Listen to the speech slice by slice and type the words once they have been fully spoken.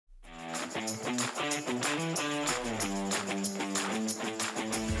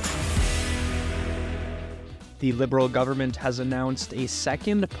The Liberal government has announced a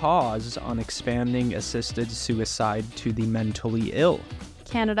second pause on expanding assisted suicide to the mentally ill.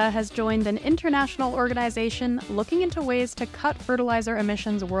 Canada has joined an international organization looking into ways to cut fertilizer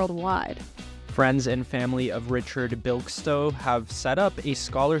emissions worldwide. Friends and family of Richard Bilkstow have set up a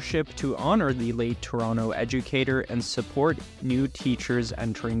scholarship to honor the late Toronto educator and support new teachers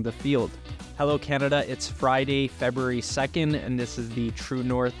entering the field. Hello Canada, it's Friday, February 2nd, and this is the True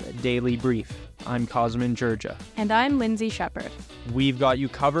North Daily Brief. I'm Cosmin Georgia. And I'm Lindsay Shepard. We've got you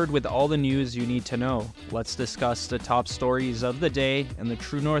covered with all the news you need to know. Let's discuss the top stories of the day and the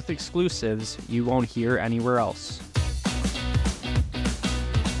True North exclusives you won't hear anywhere else.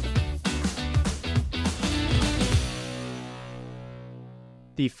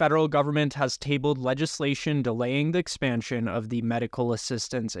 The federal government has tabled legislation delaying the expansion of the Medical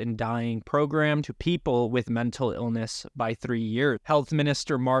Assistance in Dying program to people with mental illness by 3 years. Health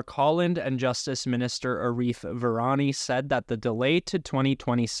Minister Mark Holland and Justice Minister Arif Virani said that the delay to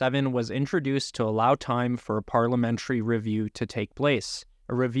 2027 was introduced to allow time for a parliamentary review to take place.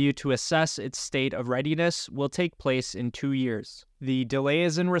 A review to assess its state of readiness will take place in 2 years. The delay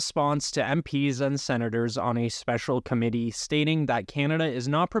is in response to MPs and senators on a special committee stating that Canada is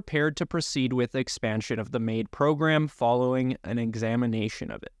not prepared to proceed with expansion of the MAID program following an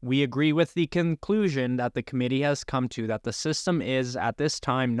examination of it. We agree with the conclusion that the committee has come to that the system is, at this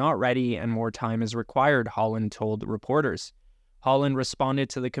time, not ready and more time is required, Holland told reporters. Holland responded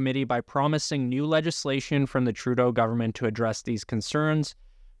to the committee by promising new legislation from the Trudeau government to address these concerns,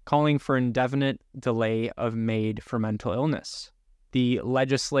 calling for indefinite delay of MAID for mental illness. The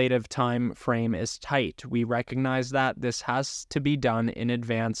legislative time frame is tight. We recognize that this has to be done in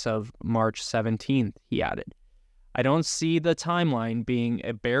advance of March 17th, he added. I don't see the timeline being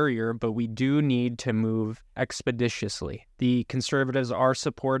a barrier, but we do need to move expeditiously. The Conservatives are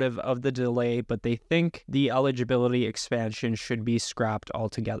supportive of the delay, but they think the eligibility expansion should be scrapped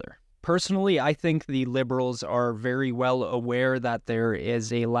altogether. Personally, I think the Liberals are very well aware that there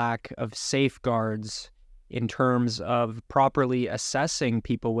is a lack of safeguards in terms of properly assessing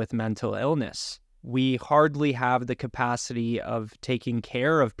people with mental illness. We hardly have the capacity of taking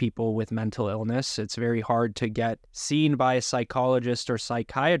care of people with mental illness. It's very hard to get seen by a psychologist or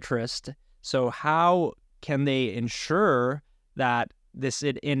psychiatrist. So how can they ensure that this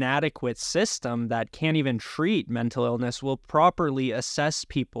inadequate system that can't even treat mental illness will properly assess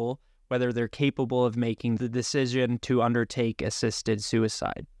people whether they're capable of making the decision to undertake assisted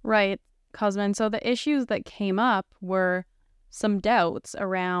suicide? Right, Cosmin. So the issues that came up were some doubts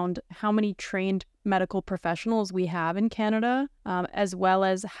around how many trained medical professionals we have in Canada, as well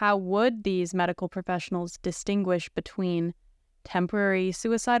as how would these medical professionals distinguish between temporary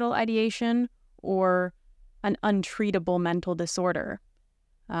suicidal ideation or an untreatable mental disorder.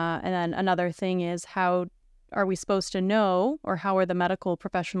 And then another thing is, how are we supposed to know, or how are the medical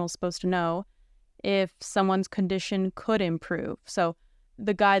professionals supposed to know if someone's condition could improve? So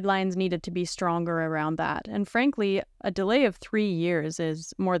the guidelines needed to be stronger around that. And frankly, a delay of 3 years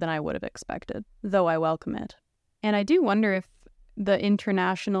is more than I would have expected, though I welcome it. And I do wonder if the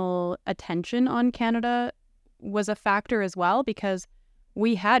international attention on Canada was a factor as well, because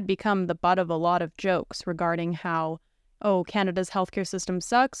we had become the butt of a lot of jokes regarding how, oh, Canada's healthcare system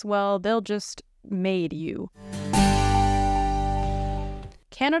sucks. Well, they'll just MAID you.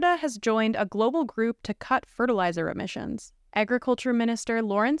 Canada has joined a global group to cut fertilizer emissions. Agriculture Minister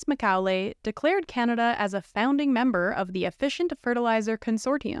Lawrence MacAulay declared Canada as a founding member of the Efficient Fertilizer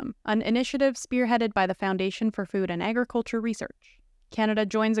Consortium, an initiative spearheaded by the Foundation for Food and Agriculture Research. Canada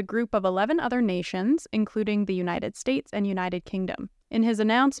joins a group of 11 other nations, including the United States and United Kingdom. In his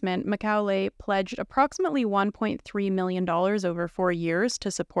announcement, MacAulay pledged approximately $1.3 million over 4 years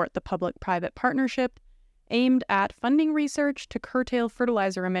to support the public-private partnership aimed at funding research to curtail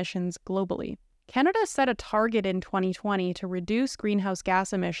fertilizer emissions globally. Canada set a target in 2020 to reduce greenhouse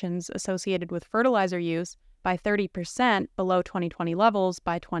gas emissions associated with fertilizer use by 30% below 2020 levels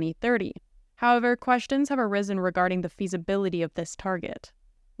by 2030. However, questions have arisen regarding the feasibility of this target.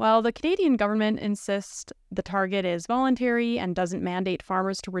 While the Canadian government insists the target is voluntary and doesn't mandate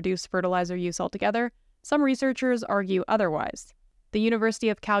farmers to reduce fertilizer use altogether, some researchers argue otherwise. The University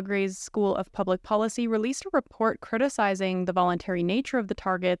of Calgary's School of Public Policy released a report criticizing the voluntary nature of the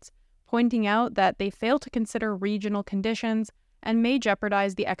targets, pointing out that they fail to consider regional conditions and may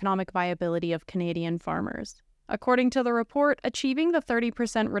jeopardize the economic viability of Canadian farmers. According to the report, achieving the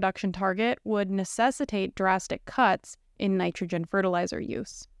 30% reduction target would necessitate drastic cuts in nitrogen fertilizer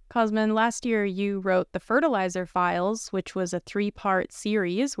use. Cosmin, last year you wrote The Fertilizer Files, which was a 3-part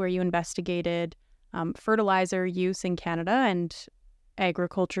series where you investigated fertilizer use in Canada and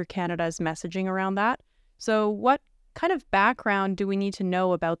Agriculture Canada's messaging around that. So what kind of background do we need to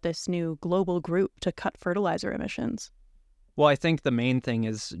know about this new global group to cut fertilizer emissions? Well, I think the main thing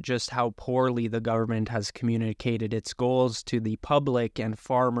is just how poorly the government has communicated its goals to the public and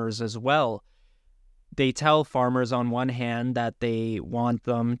farmers as well. They tell farmers on one hand that they want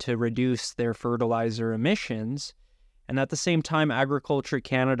them to reduce their fertilizer emissions, and at the same time, Agriculture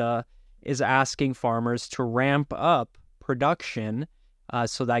Canada is asking farmers to ramp up production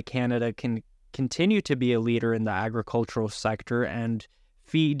so that Canada can continue to be a leader in the agricultural sector and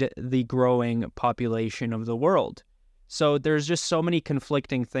feed the growing population of the world. So there's just so many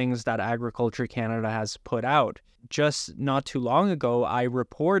conflicting things that Agriculture Canada has put out. Just not too long ago, I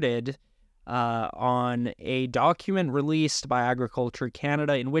reported on a document released by Agriculture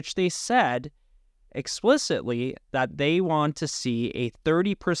Canada in which they said explicitly that they want to see a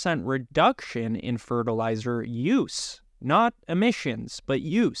 30% reduction in fertilizer use, not emissions, but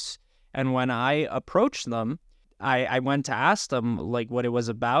use. And when I approached them, I went to ask them like what it was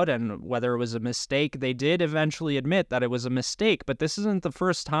about and whether it was a mistake. They did eventually admit that it was a mistake, but this isn't the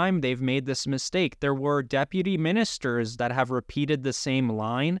first time they've made this mistake. There were deputy ministers that have repeated the same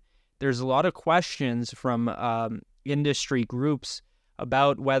line. There's a lot of questions from industry groups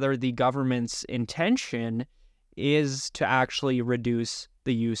about whether the government's intention is to actually reduce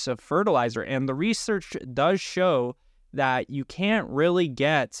the use of fertilizer. And the research does show that you can't really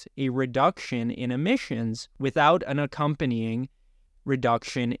get a reduction in emissions without an accompanying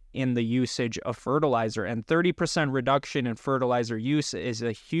reduction in the usage of fertilizer. And 30% reduction in fertilizer use is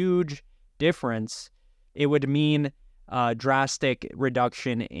a huge difference. It would mean a drastic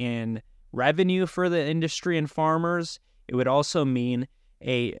reduction in revenue for the industry and farmers. It would also mean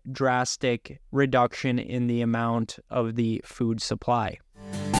a drastic reduction in the amount of the food supply.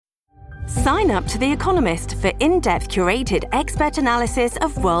 Sign up to The Economist for in-depth curated expert analysis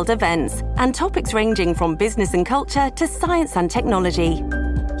of world events and topics ranging from business and culture to science and technology.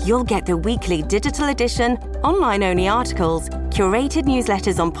 You'll get the weekly digital edition, online-only articles, curated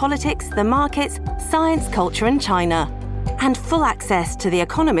newsletters on politics, the markets, science, culture and China, and full access to The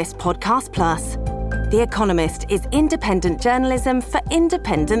Economist Podcast Plus. The Economist is independent journalism for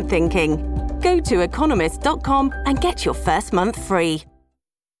independent thinking. Go to economist.com and get your first month free.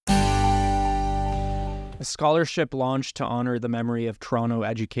 A scholarship launched to honor the memory of Toronto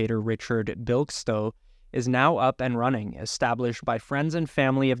educator Richard Bilkstow is now up and running, established by friends and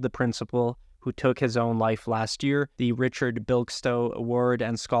family of the principal who took his own life last year. The Richard Bilkstow Award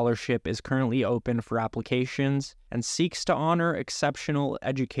and Scholarship is currently open for applications and seeks to honor exceptional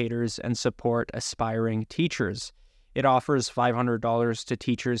educators and support aspiring teachers. It offers $500 to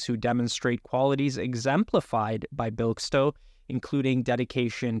teachers who demonstrate qualities exemplified by Bilkstow, including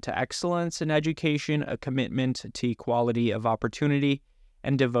dedication to excellence in education, a commitment to equality of opportunity,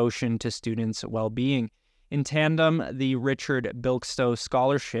 and devotion to students' well-being. In tandem, the Richard Bilkstow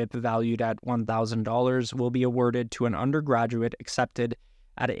Scholarship, valued at $1,000, will be awarded to an undergraduate accepted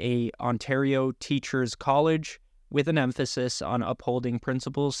at a Ontario Teachers College, with an emphasis on upholding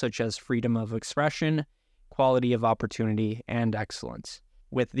principles such as freedom of expression, equality of opportunity, and excellence.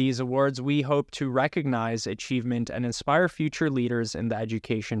 With these awards, we hope to recognize achievement and inspire future leaders in the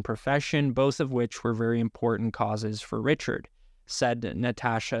education profession, both of which were very important causes for Richard, said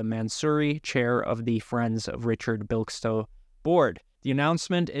Natasha Mansouri, chair of the Friends of Richard Bilkstow board. The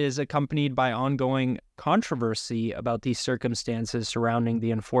announcement is accompanied by ongoing controversy about the circumstances surrounding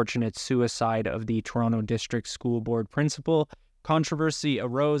the unfortunate suicide of the Toronto District School Board principal. Controversy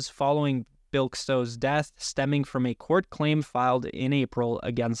arose following Bilkstow's death, stemming from a court claim filed in April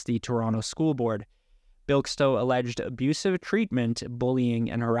against the Toronto School Board. Bilkstow alleged abusive treatment,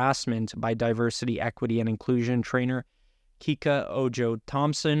 bullying, and harassment by diversity, equity, and inclusion trainer Kika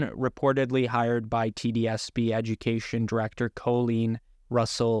Ojo-Thompson, reportedly hired by TDSB Education Director Colleen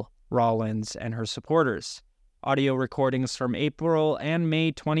Russell Rollins and her supporters. Audio recordings from April and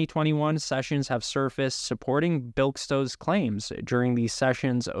May 2021 sessions have surfaced supporting Bilkstow's claims. During these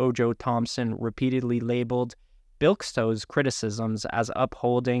sessions, Ojo-Thompson repeatedly labeled Bilkstow's criticisms as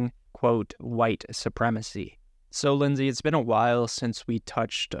upholding, quote, white supremacy. So, Lindsay, it's been a while since we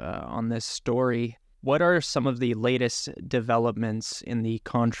touched on this story. What are some of the latest developments in the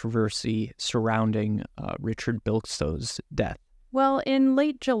controversy surrounding Richard Bilkstow's death? Well, in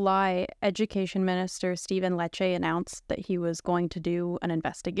late July, Education Minister Stephen Lecce announced that he was going to do an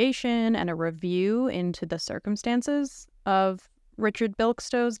investigation and a review into the circumstances of Richard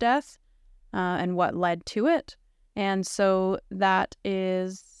Bilkstow's death and what led to it. And so that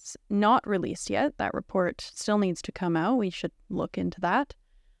is not released yet. That report still needs to come out. We should look into that.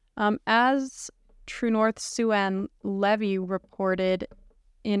 As True North's Sue-Ann Levy reported,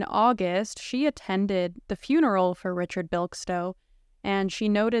 in August, she attended the funeral for Richard Bilkstow, and she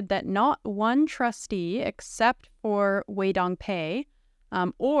noted that not one trustee, except for Wei Dongpei,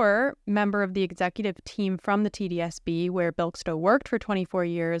 or member of the executive team from the TDSB, where Bilkstow worked for 24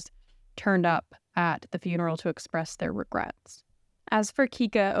 years, turned up at the funeral to express their regrets. As for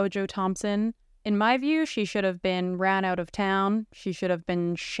Kika Ojo-Thompson, in my view, she should have been ran out of town. She should have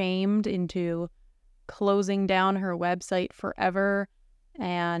been shamed into closing down her website forever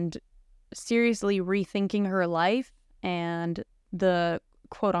and seriously rethinking her life and the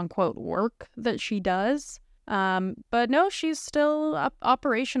quote-unquote work that she does. But no, she's still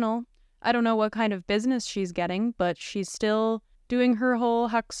operational. I don't know what kind of business she's getting, but she's still doing her whole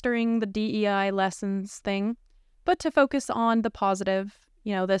huckstering the DEI lessons thing. But to focus on the positive,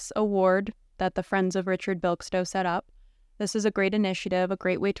 this award that the Friends of Richard Bilkstow set up, this is a great initiative, a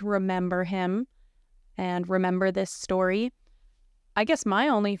great way to remember him and remember this story. I guess my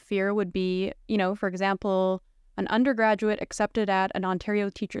only fear would be, for example, an undergraduate accepted at an Ontario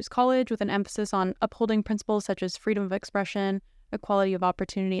Teachers College with an emphasis on upholding principles such as freedom of expression, equality of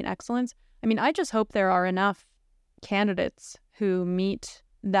opportunity, and excellence. I just hope there are enough candidates who meet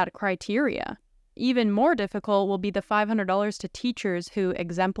that criteria. Even more difficult will be the $500 to teachers who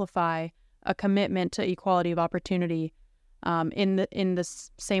exemplify a commitment to equality of opportunity in the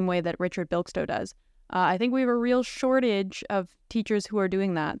same way that Richard Bilkstow does. I think we have a real shortage of teachers who are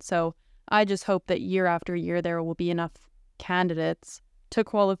doing that. So I just hope that year after year there will be enough candidates to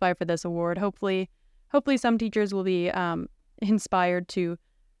qualify for this award. Hopefully some teachers will be inspired to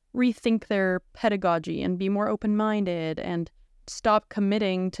rethink their pedagogy and be more open-minded and stop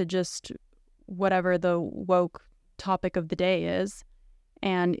committing to just whatever the woke topic of the day is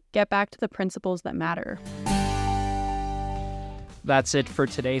and get back to the principles that matter. That's it for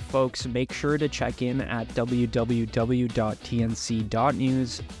today, folks. Make sure to check in at www.tnc.news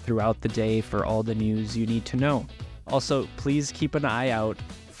throughout the day for all the news you need to know. Also, please keep an eye out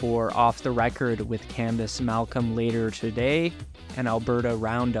for Off the Record with Candace Malcolm later today and Alberta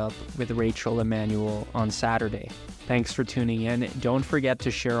Roundup with Rachel Emmanuel on Saturday. Thanks for tuning in. Don't forget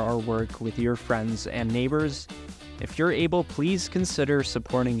to share our work with your friends and neighbors. If you're able, please consider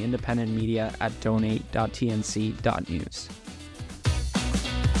supporting independent media at donate.tnc.news.